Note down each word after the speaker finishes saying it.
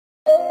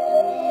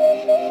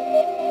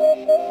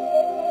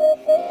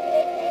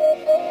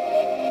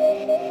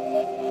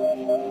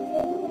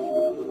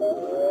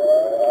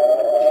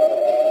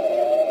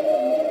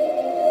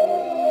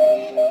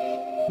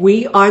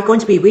We are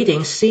going to be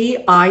reading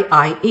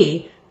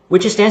CIIE,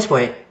 which stands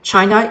for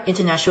China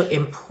International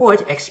Import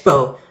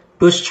Expo,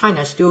 Boost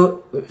China's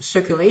Dual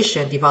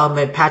Circulation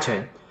Development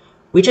Pattern.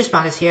 We just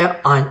found this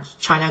here on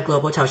China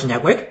Global Television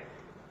Network.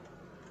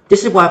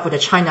 This is one for the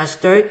China's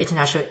third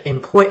International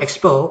Import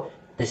Expo.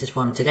 This is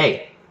from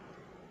today.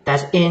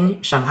 That's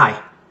in Shanghai.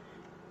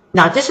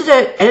 Now, this is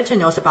the editor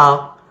notes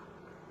about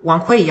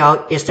Wang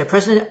Huiyao is the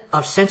president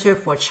of Center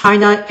for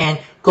China and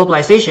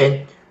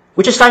Globalization,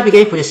 which is starting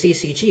beginning for the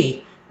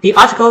CCG. The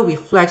article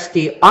reflects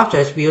the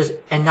author's views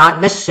and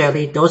not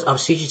necessarily those of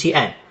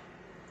CGTN.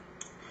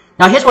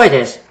 Now, here's what it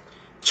is.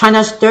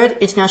 China's third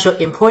International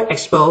Import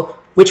Expo,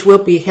 which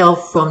will be held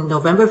from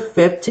November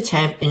 5th to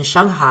 10th in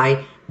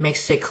Shanghai,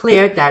 makes it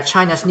clear that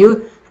China's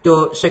new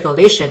dual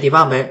circulation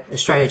development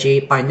strategy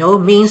by no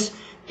means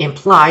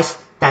implies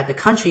that the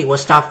country will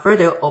stop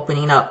further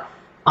opening up.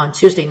 On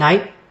Tuesday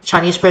night,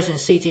 Chinese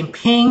President Xi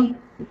Jinping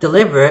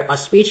delivered a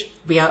speech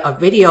via a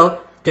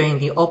video during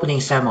the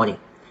opening ceremony.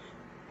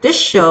 This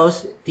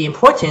shows the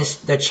importance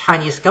the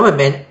Chinese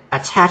government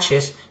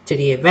attaches to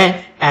the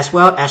event as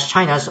well as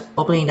China's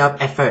opening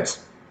up efforts.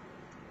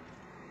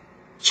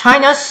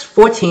 China's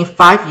 14th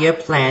five-year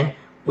plan,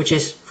 which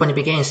is from the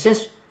beginning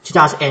since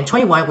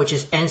 2021, which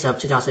is ends of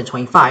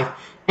 2025,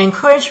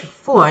 encouraged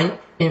foreign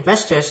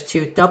investors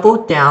to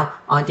double down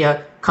on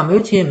their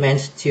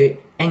commitments to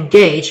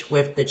engage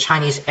with the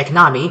Chinese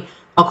economy,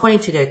 according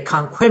to the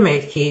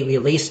communique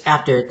released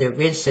after the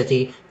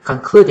recently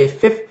concluded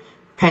 5th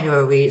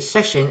plenary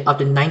session of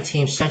the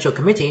 19th Central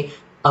Committee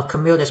of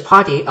Communist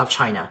Party of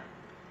China.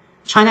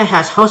 China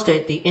has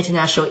hosted the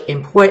International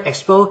Import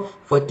Expo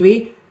for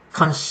 3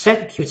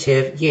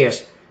 consecutive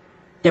years,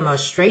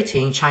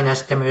 demonstrating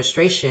China's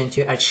demonstration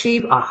to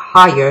achieve a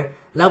higher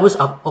levels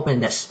of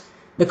openness.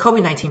 The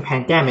COVID-19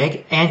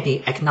 pandemic and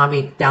the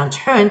economic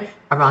downturn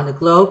around the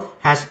globe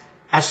has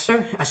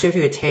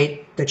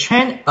accelerated the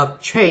trend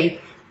of trade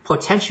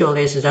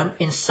protectionism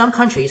in some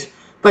countries,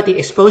 but the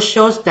expo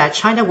shows that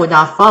China will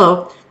not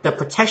follow the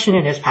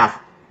protectionist path.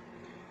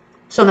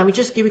 So let me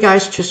just give you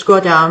guys to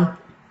scroll down,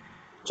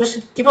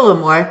 just give a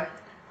little more.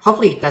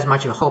 Hopefully that's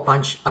much of a whole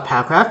bunch of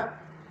paragraph.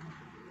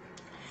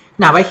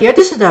 Now right here,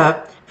 this is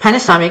the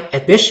Panasonic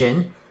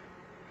edition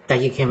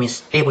that you can be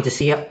able to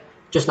see,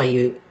 just like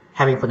you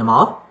having for the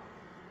mall.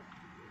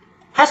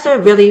 Has the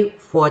really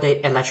for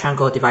the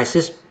electronic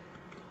devices.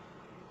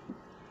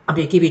 I'm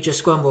going to give you just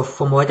scroll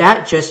for more of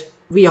that. Just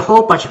read a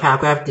whole bunch of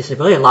paragraph. This is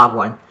really a long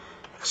one.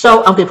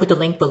 So I'm going to put the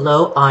link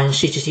below on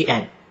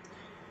CGTN.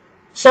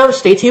 So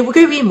stay tuned. We're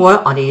going to read more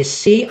on the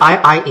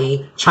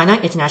CIIE China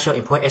International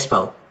Import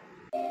Expo.